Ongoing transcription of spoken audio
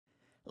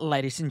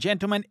Ladies and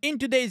gentlemen, in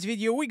today's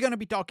video we're gonna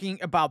be talking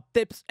about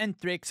tips and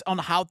tricks on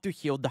how to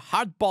heal the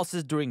hard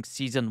bosses during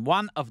Season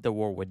 1 of The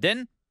War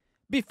Within.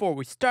 Before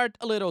we start,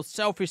 a little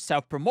selfish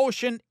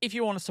self-promotion. If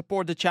you want to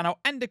support the channel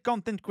and the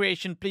content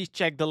creation, please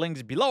check the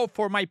links below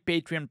for my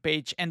Patreon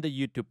page and the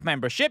YouTube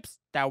memberships.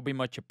 That would be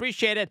much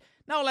appreciated.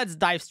 Now let's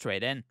dive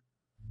straight in.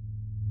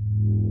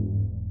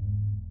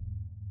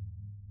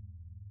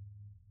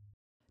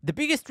 The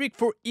biggest trick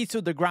for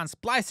Isu the Grand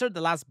Splicer,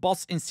 the last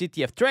boss in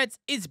City of Threats,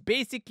 is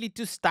basically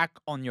to stack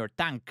on your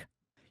tank.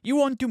 You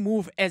want to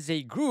move as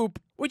a group,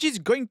 which is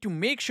going to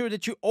make sure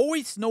that you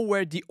always know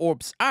where the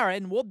orbs are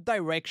and what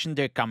direction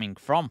they're coming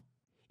from.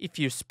 If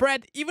you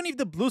spread, even if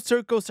the blue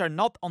circles are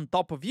not on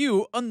top of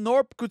you, an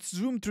orb could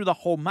zoom through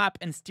the whole map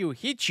and still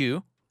hit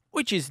you,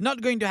 which is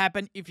not going to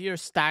happen if you're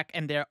stacked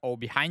and they're all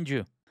behind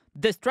you.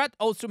 This strat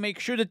also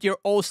makes sure that you're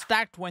all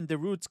stacked when the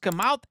roots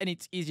come out and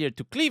it's easier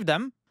to cleave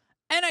them.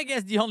 And I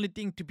guess the only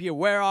thing to be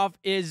aware of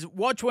is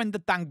watch when the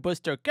tank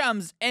buster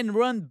comes and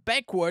run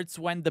backwards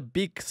when the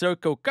big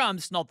circle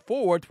comes, not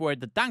forward where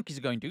the tank is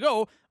going to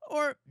go,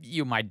 or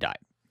you might die.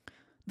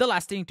 The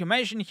last thing to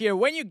mention here,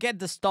 when you get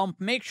the stomp,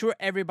 make sure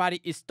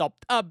everybody is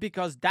topped up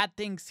because that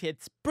thing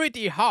hits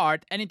pretty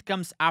hard and it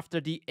comes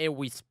after the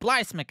AoE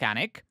splice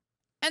mechanic.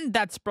 And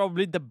that's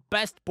probably the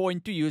best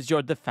point to use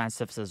your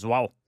defensives as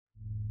well.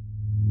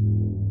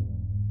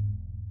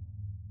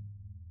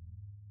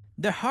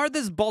 The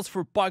hardest boss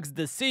for pugs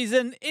this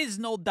season is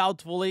no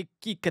doubtfully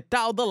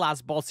Hadal, the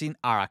last boss in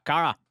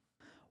Ara-Kara.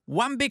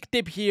 One big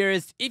tip here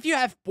is if you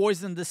have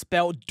poisoned the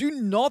spell, do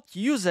not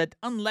use it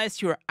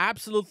unless you're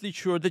absolutely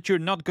sure that you're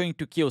not going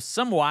to kill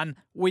someone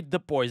with the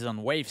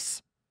poison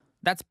waves.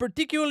 That's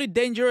particularly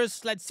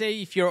dangerous, let's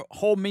say if your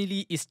whole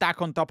melee is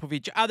stacked on top of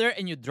each other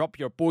and you drop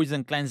your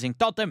poison cleansing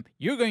totem,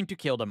 you're going to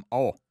kill them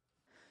all.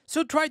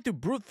 So try to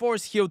brute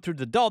force heal through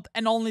the dot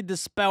and only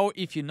dispel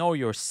if you know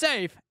you're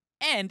safe.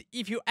 And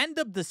if you end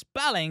up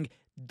dispelling,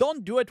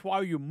 don't do it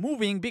while you're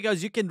moving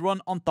because you can run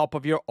on top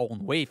of your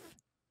own wave.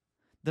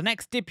 The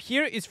next tip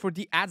here is for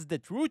the adds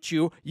that root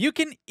you, you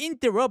can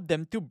interrupt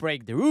them to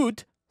break the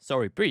root,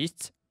 sorry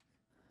priests.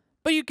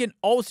 But you can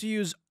also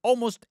use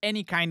almost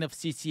any kind of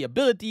CC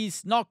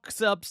abilities,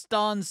 knocks up,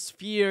 stuns,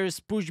 spheres,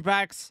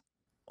 pushbacks,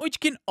 which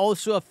can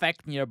also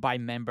affect nearby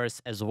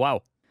members as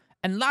well.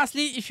 And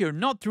lastly, if you're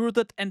not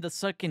rooted and the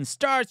suck-in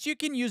starts, you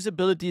can use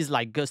abilities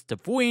like Gust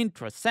of Wind,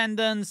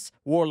 Transcendence,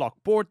 Warlock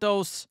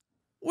Portals,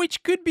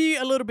 which could be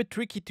a little bit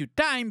tricky to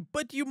time,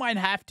 but you might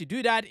have to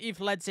do that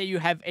if, let's say, you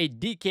have a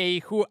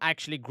DK who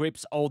actually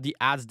grips all the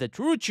adds that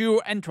root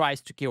you and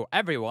tries to kill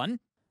everyone.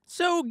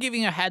 So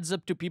giving a heads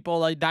up to people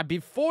like that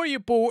before you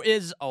pull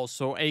is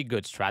also a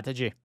good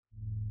strategy.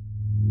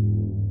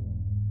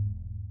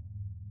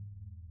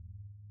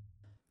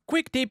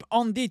 Quick tip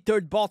on the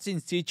third boss in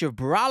Siege of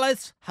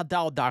Boralus,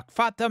 Hadal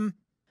Darkfathom.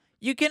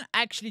 You can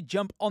actually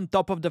jump on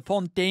top of the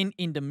fontaine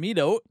in the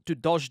middle to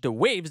dodge the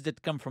waves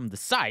that come from the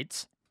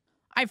sides.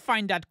 I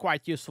find that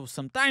quite useful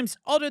sometimes.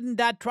 Other than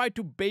that, try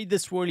to bait the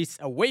swirlies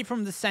away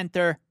from the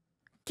center.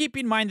 Keep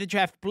in mind that you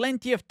have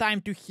plenty of time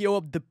to heal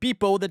up the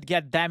people that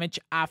get damage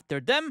after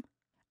them.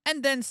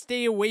 And then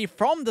stay away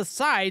from the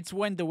sides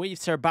when the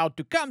waves are about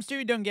to come so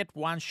you don't get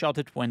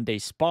one-shotted when they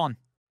spawn.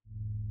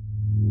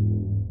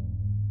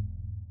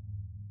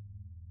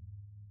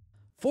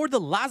 For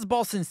the last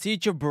boss in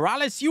Siege of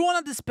Boralus, you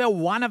want to dispel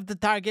one of the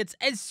targets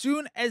as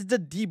soon as the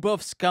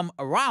debuffs come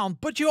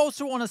around, but you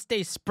also want to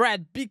stay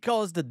spread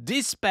because the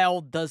dispel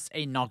does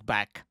a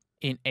knockback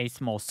in a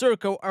small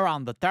circle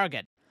around the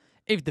target.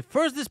 If the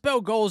first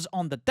dispel goes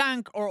on the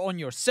tank or on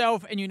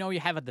yourself and you know you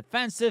have a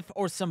defensive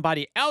or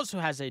somebody else who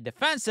has a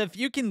defensive,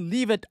 you can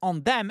leave it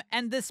on them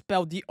and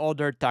dispel the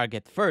other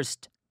target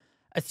first.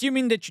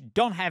 Assuming that you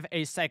don't have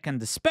a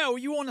second dispel,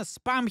 you want to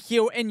spam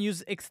heal and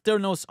use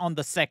externals on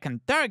the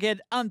second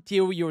target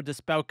until your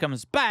dispel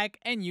comes back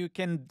and you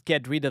can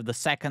get rid of the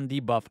second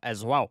debuff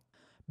as well.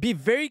 Be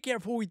very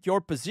careful with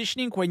your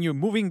positioning when you're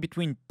moving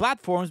between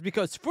platforms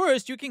because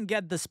first, you can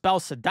get the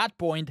spells at that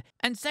point,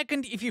 and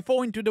second, if you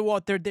fall into the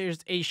water,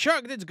 there's a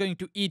shark that's going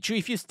to eat you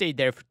if you stay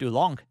there for too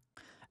long.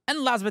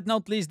 And last but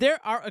not least, there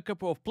are a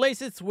couple of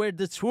places where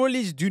the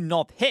swirlies do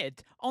not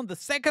hit. On the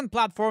second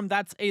platform,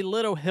 that's a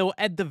little hill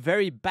at the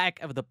very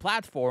back of the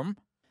platform.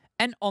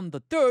 And on the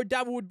third,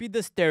 that would be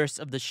the stairs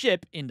of the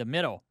ship in the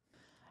middle.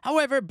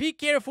 However, be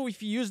careful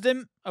if you use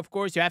them. Of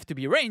course, you have to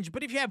be ranged,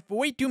 but if you have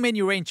way too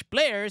many ranged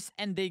players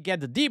and they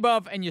get the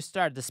debuff and you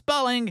start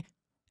dispelling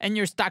and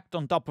you're stacked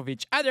on top of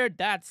each other,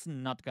 that's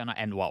not gonna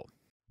end well.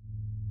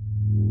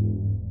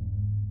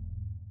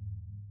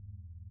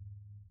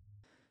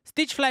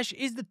 Stitch Flash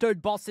is the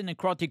third boss in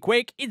Necrotic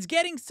Wake. It's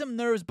getting some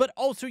nerfs, but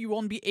also you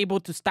won't be able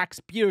to stack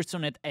spears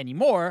on it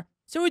anymore,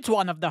 so it's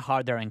one of the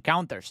harder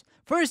encounters.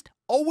 First,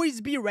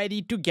 always be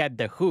ready to get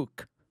the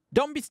hook.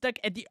 Don't be stuck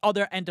at the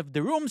other end of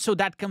the room, so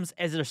that comes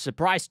as a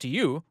surprise to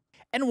you.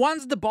 And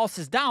once the boss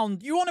is down,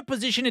 you want to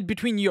position it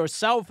between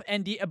yourself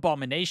and the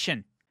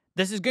abomination.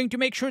 This is going to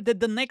make sure that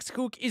the next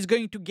hook is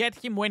going to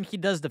get him when he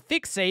does the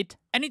fixate,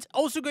 and it's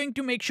also going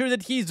to make sure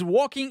that he's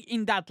walking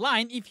in that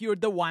line if you're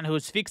the one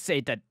who's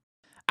fixated.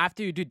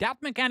 After you do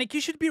that mechanic,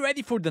 you should be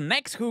ready for the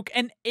next hook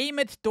and aim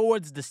it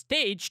towards the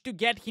stage to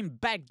get him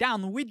back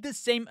down with the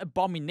same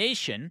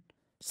abomination,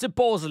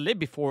 supposedly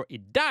before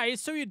it dies,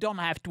 so you don't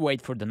have to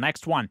wait for the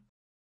next one.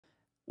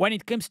 When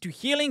it comes to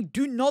healing,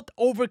 do not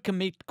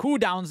overcommit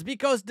cooldowns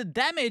because the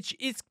damage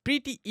is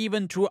pretty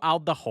even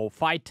throughout the whole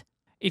fight.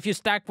 If you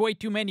stack way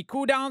too many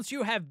cooldowns,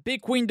 you have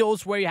big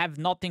windows where you have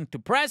nothing to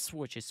press,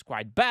 which is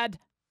quite bad.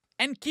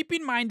 And keep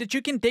in mind that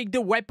you can take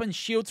the weapon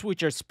shields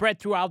which are spread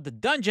throughout the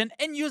dungeon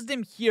and use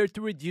them here to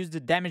reduce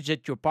the damage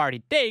that your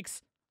party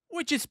takes,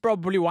 which is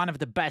probably one of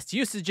the best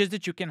usages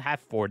that you can have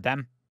for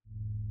them.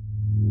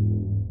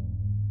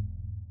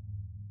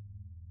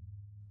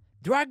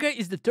 Draga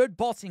is the third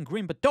boss in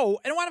Green Bateau,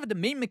 and one of the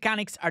main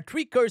mechanics are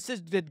 3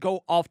 curses that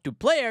go off to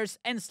players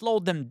and slow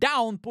them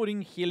down,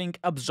 putting healing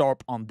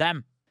absorb on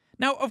them.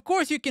 Now, of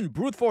course, you can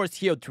brute force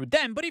heal through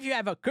them, but if you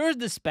have a curse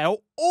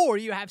spell or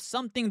you have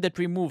something that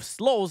removes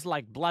slows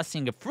like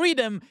Blessing of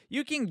Freedom,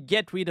 you can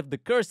get rid of the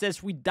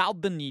curses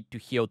without the need to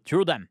heal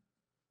through them.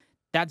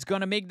 That's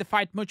gonna make the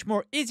fight much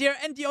more easier,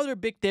 and the other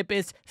big tip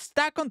is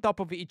stack on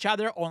top of each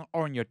other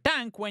on your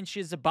tank when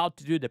she's about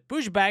to do the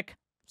pushback,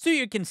 so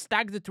you can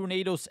stack the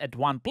tornadoes at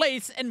one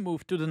place and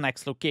move to the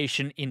next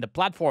location in the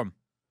platform.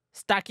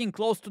 Stacking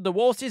close to the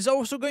walls is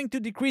also going to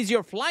decrease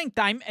your flying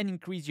time and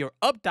increase your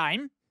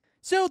uptime,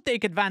 so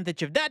take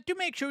advantage of that to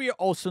make sure you're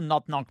also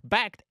not knocked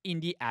back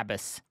in the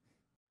abyss.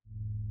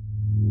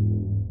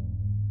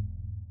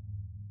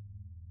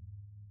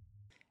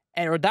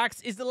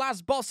 Aerodax is the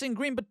last boss in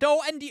Green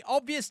Bateau, and the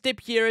obvious tip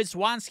here is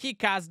once he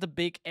casts the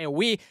big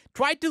AoE,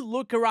 try to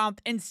look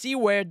around and see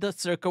where the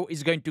circle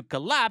is going to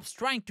collapse,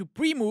 trying to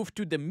pre-move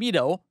to the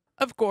middle,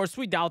 of course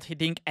without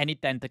hitting any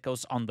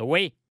tentacles on the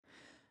way.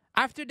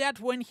 After that,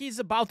 when he's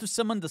about to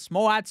summon the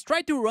Smoats,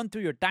 try to run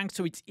through your tank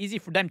so it's easy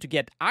for them to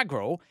get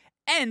aggro.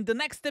 And the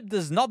next step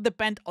does not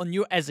depend on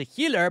you as a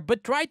healer,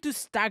 but try to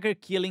stagger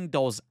killing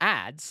those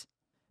adds,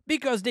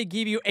 because they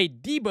give you a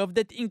debuff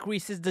that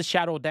increases the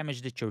shadow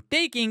damage that you're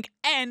taking,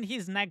 and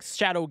his next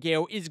Shadow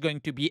Gale is going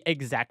to be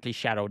exactly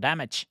shadow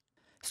damage.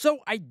 So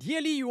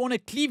ideally you want to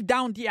cleave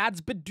down the adds,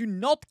 but do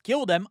not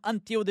kill them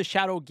until the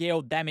Shadow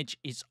Gale damage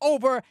is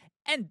over,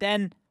 and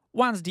then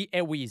once the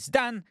AoE is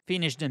done,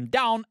 finish them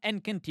down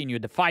and continue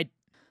the fight.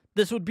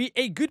 This would be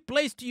a good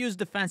place to use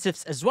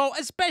defensives as well,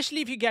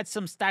 especially if you get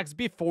some stacks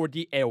before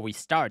the AoE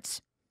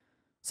starts.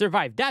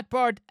 Survive that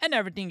part, and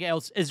everything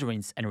else is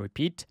rinse and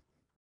repeat.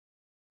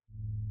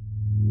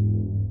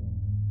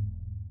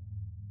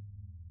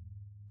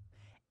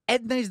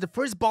 Edna is the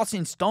first boss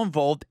in Stone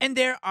Vault, and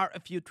there are a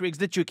few tricks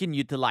that you can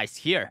utilize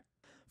here.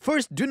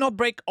 First, do not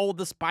break all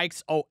the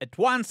spikes all at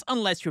once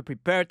unless you're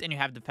prepared and you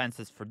have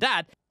defenses for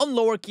that. On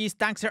lower keys,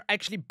 tanks are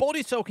actually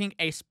body soaking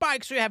a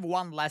spike, so you have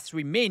one less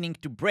remaining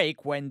to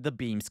break when the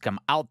beams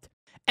come out.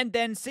 And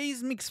then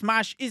Seismic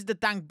Smash is the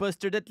tank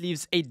buster that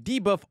leaves a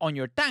debuff on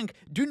your tank.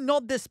 Do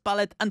not dispel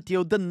it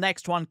until the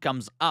next one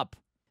comes up.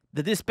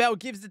 The dispel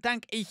gives the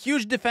tank a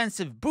huge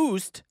defensive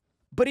boost,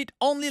 but it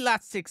only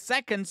lasts 6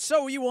 seconds,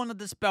 so you wanna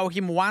dispel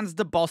him once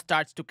the boss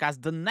starts to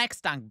cast the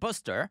next tank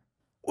buster,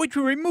 which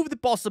will remove the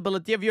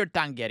possibility of your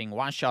tank getting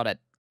one-shotted.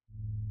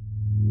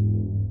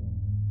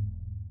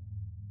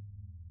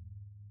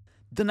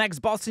 The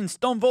next boss in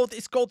Stone Vault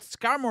is called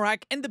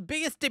Skarmorak, and the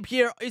biggest tip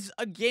here is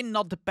again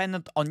not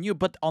dependent on you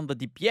but on the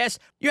DPS.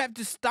 You have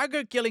to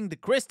stagger killing the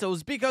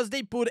crystals because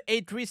they put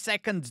a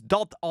 3-second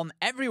dot on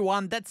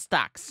everyone that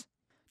stacks.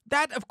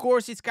 That of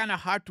course is kinda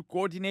hard to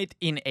coordinate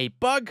in a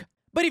pug,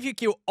 but if you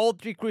kill all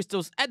 3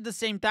 crystals at the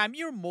same time,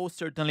 you're most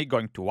certainly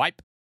going to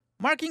wipe.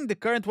 Marking the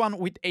current one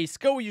with a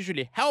skull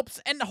usually helps,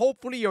 and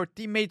hopefully your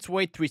teammates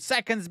wait 3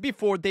 seconds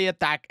before they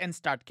attack and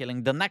start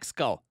killing the next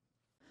skull.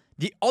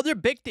 The other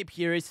big tip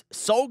here is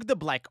soak the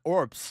black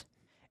orbs.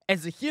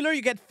 As a healer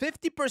you get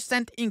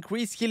 50%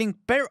 increased healing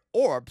per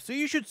orb, so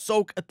you should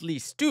soak at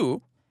least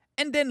 2,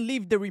 and then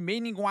leave the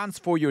remaining ones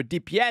for your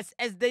DPS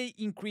as they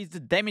increase the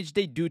damage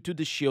they do to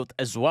the shield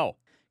as well.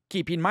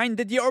 Keep in mind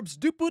that the orbs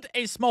do put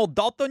a small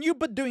dot on you,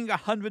 but doing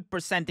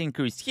 100%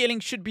 increased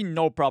healing should be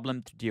no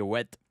problem to deal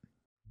with.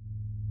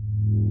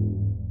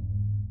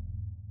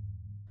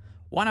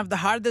 One of the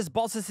hardest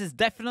bosses is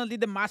definitely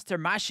the Master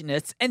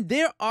Machinist, and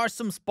there are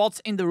some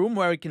spots in the room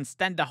where you can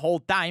stand the whole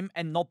time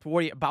and not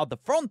worry about the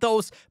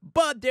frontals,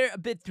 but they're a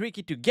bit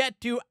tricky to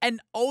get to,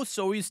 and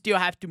also you still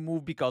have to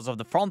move because of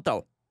the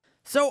frontal.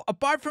 So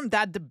apart from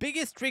that, the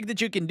biggest trick that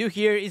you can do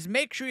here is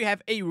make sure you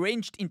have a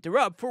ranged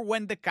interrupt for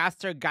when the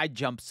caster guy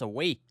jumps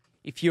away.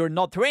 If you're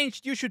not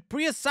ranged, you should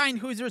pre-assign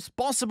who is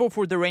responsible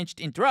for the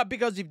ranged interrupt,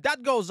 because if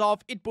that goes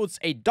off, it puts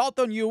a dot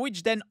on you,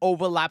 which then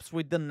overlaps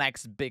with the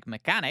next big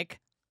mechanic,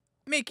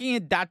 making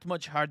it that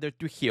much harder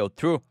to heal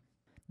through.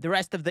 The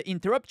rest of the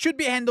interrupt should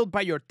be handled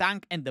by your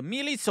tank and the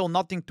melee, so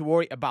nothing to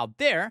worry about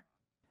there.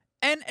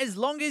 And as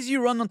long as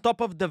you run on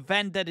top of the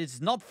vent that is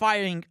not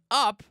firing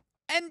up,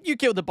 and you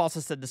kill the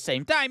bosses at the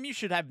same time, you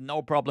should have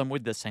no problem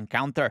with this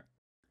encounter.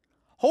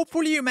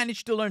 Hopefully you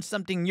managed to learn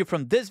something new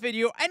from this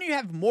video, and you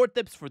have more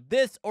tips for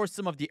this or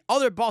some of the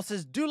other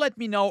bosses, do let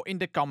me know in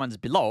the comments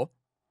below.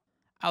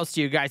 I'll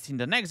see you guys in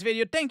the next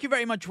video. Thank you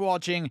very much for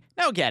watching.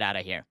 Now get out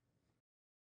of here.